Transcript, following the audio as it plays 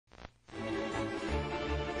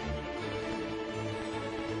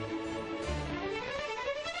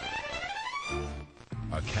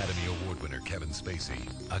Academy Award winner Kevin Spacey,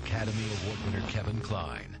 Academy Award winner Kevin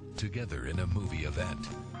Kline, together in a movie event.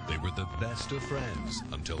 They were the best of friends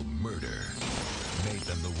until murder made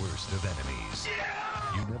them the worst of enemies.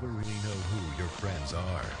 Yeah! You never really know who your friends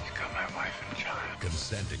are. You got my wife and child.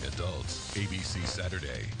 Consenting adults. ABC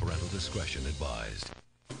Saturday. Parental discretion advised.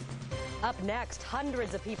 Up next,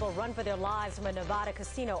 hundreds of people run for their lives from a Nevada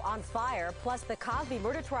casino on fire. Plus, the Cosby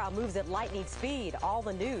murder trial moves at lightning speed. All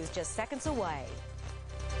the news just seconds away.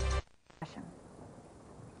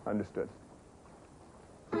 Understood.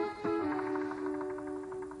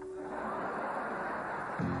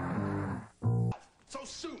 So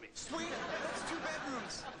sue me. Sweet, that's 2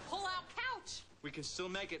 bedrooms. Pull-out couch. We can still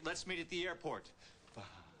make it. Let's meet at the airport.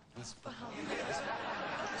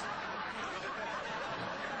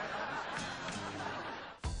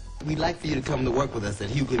 We'd like for you to come to work with us at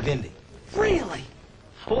Hughley Vending. Really?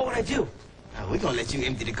 What would I do? We're gonna let you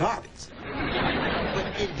empty the garbage.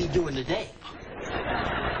 But it'd be during the day.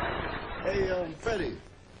 Hey, Freddie.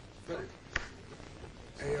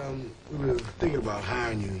 Hey, we were thinking about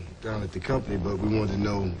hiring you down at the company, but we wanted to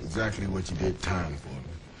know exactly what you did time for.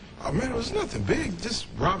 Oh, man, it was nothing big. Just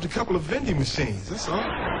robbed a couple of vending machines, that's all.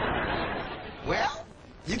 Well,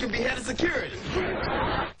 you can be head of security.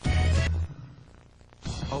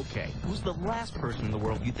 Okay, who's the last person in the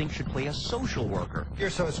world you think should play a social worker?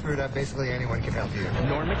 You're so screwed up, basically anyone can help you.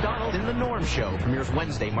 Norm Macdonald in The Norm Show premieres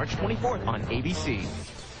Wednesday, March 24th on ABC.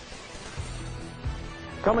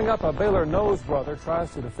 Coming up, a Baylor Nose brother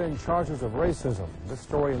tries to defend charges of racism. This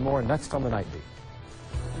story and more next on the Night Beat.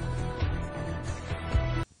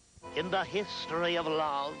 In the history of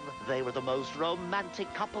love, they were the most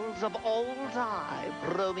romantic couples of all time.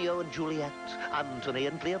 Romeo and Juliet, Antony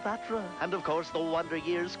and Cleopatra, and of course the Wonder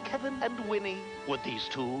Years, Kevin and Winnie. Would these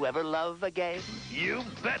two ever love again? You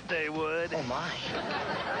bet they would. Oh, my.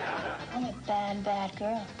 I'm a bad, bad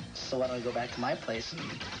girl. So why don't we go back to my place and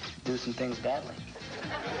do some things badly?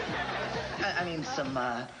 I mean, some,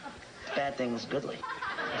 bad things goodly.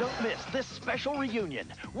 Don't miss this special reunion,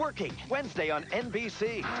 Working, Wednesday on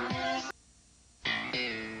NBC.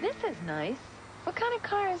 This is nice. What kind of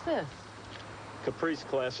car is this? Caprice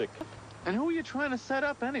Classic. And who are you trying to set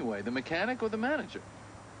up anyway, the mechanic or the manager?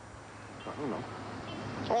 I don't know.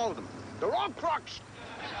 All of them. They're all crooks.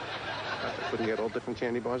 They couldn't get all different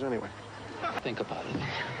candy bars anyway. Think about it.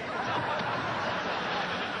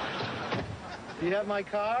 Do you have my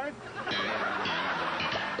card?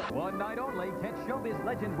 One night only, catch showbiz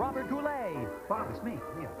legend Robert Goulet. Bob, it's me,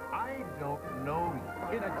 Leo. I don't know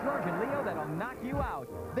you. In a Georgian Leo that'll knock you out.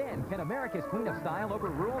 Then, can America's Queen of Style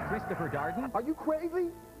overrule Christopher Darden? Are you crazy?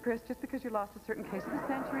 Chris, just because you lost a certain case of the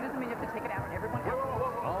century doesn't mean you have to take it out on everyone else.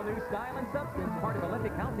 All new style and substance, part of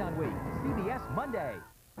Olympic Countdown Week. CBS Monday.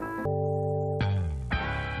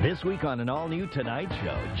 This week on an all-new Tonight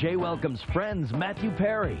Show, Jay welcomes Friends Matthew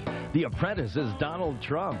Perry, The Apprentice's Donald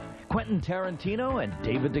Trump, Quentin Tarantino, and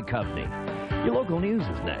David Duchovny. Your local news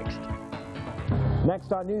is next.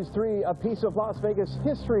 Next on News 3, a piece of Las Vegas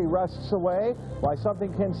history rusts away, why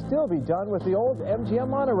something can still be done with the old MGM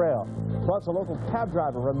monorail. Plus, a local cab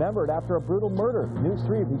driver remembered after a brutal murder. News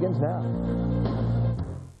 3 begins now.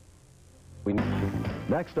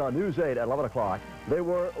 Next on News 8 at 11 o'clock, they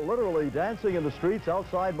were literally dancing in the streets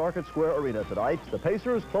outside Market Square Arena tonight. The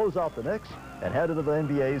Pacers close out the Knicks and head into the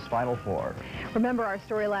NBA's Final Four. Remember our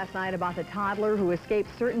story last night about the toddler who escaped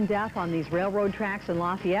certain death on these railroad tracks in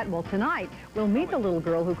Lafayette? Well, tonight, we'll meet the little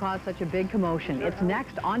girl who caused such a big commotion. It's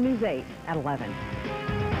next on News 8 at 11.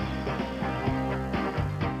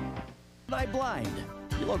 Night Blind.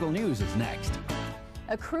 Your local news is next.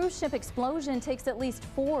 A cruise ship explosion takes at least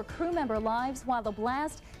 4 crew member lives, while the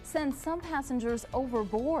blast sends some passengers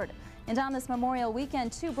overboard. And on this Memorial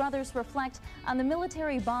Weekend, 2 brothers reflect on the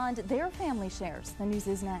military bond their family shares. The news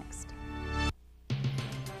is next.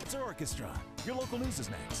 It's Orchestra. Your local news is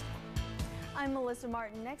next. I'm Melissa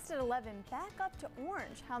Martin. Next at 11, back up to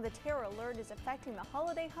orange, how the terror alert is affecting the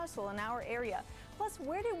holiday hustle in our area. Plus,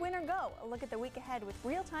 where did winter go? A look at the week ahead with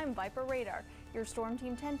real-time Viper radar. Your Storm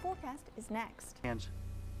Team 10 forecast is next.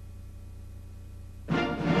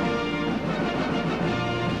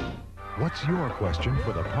 What's your question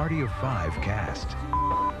for the Party of 5 cast?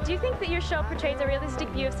 Do you think that your show portrays a realistic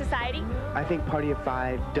view of society? I think Party of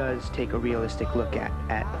 5 does take a realistic look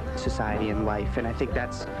at society and life, and I think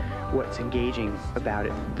that's what's engaging about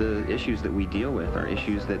it. The issues that we deal with are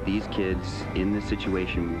issues that these kids in this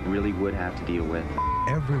situation really would have to deal with.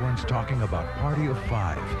 Everyone's talking about Party of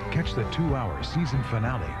 5. Catch the 2-hour season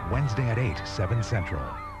finale Wednesday at 8, 7 Central.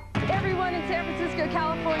 Everyone in San Francisco,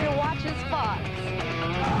 California watches Fox.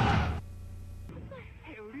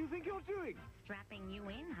 Hey, who do you think you'll y'all doing? Strapping you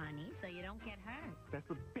in, honey, so you don't get hurt. That's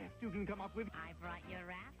the best you can come up with. I brought your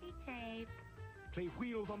Raffy tape. Play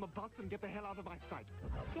wheels on the bus and get the hell out of my sight.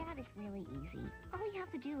 Dad, it's really easy. All you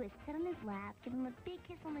have to do is sit on his lap, give him a big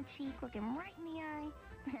kiss on the cheek, look him right in the eye,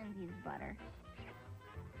 and he's butter.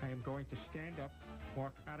 I am going to stand up,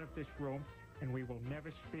 walk out of this room, and we will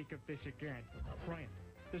never speak of this again. Brian,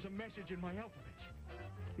 there's a message in my alphabet.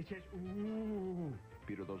 It says, ooh.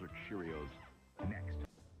 Peter, those are Cheerios.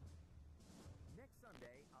 Next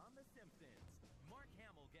Sunday on The Simpsons, Mark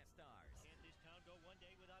Hamill guest stars. Can't this town go one day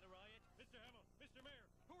without a riot? Mr. Hamill, Mr. Mayor,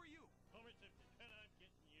 who are you? Homer Simpson, and I'm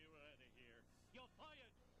getting you out of here. You're fired.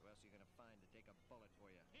 Who else are you going to find to take a bullet for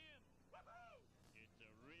you? Him. Woohoo! It's a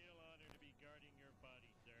real honor to be guarding your body,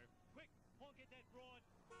 sir. Quick, won't get that broad.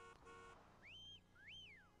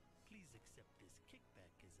 Please accept this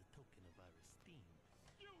kickback as a token of our esteem.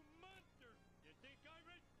 You monster! You think I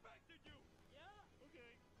respected you? Yeah.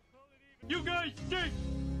 Okay, call it even. You guys stink!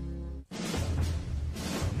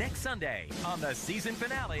 Next Sunday on the season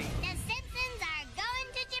finale. The Simpsons are going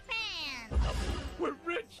to Japan. We're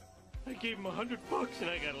rich! I gave him $100 and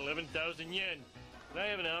I got 11,000 yen. Can I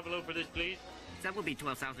have an envelope for this, please? That would be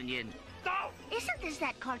 12,000 yen. No! Isn't this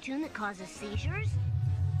that cartoon that causes seizures?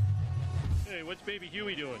 Hey, what's Baby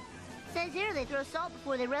Huey doing? Says here they throw salt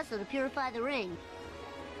before they wrestle to purify the ring.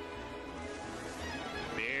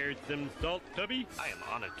 There's some salt, Tubby. I am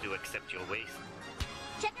honored to accept your waste.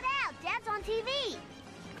 Check it out, Dad's on TV.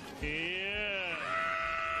 Yeah.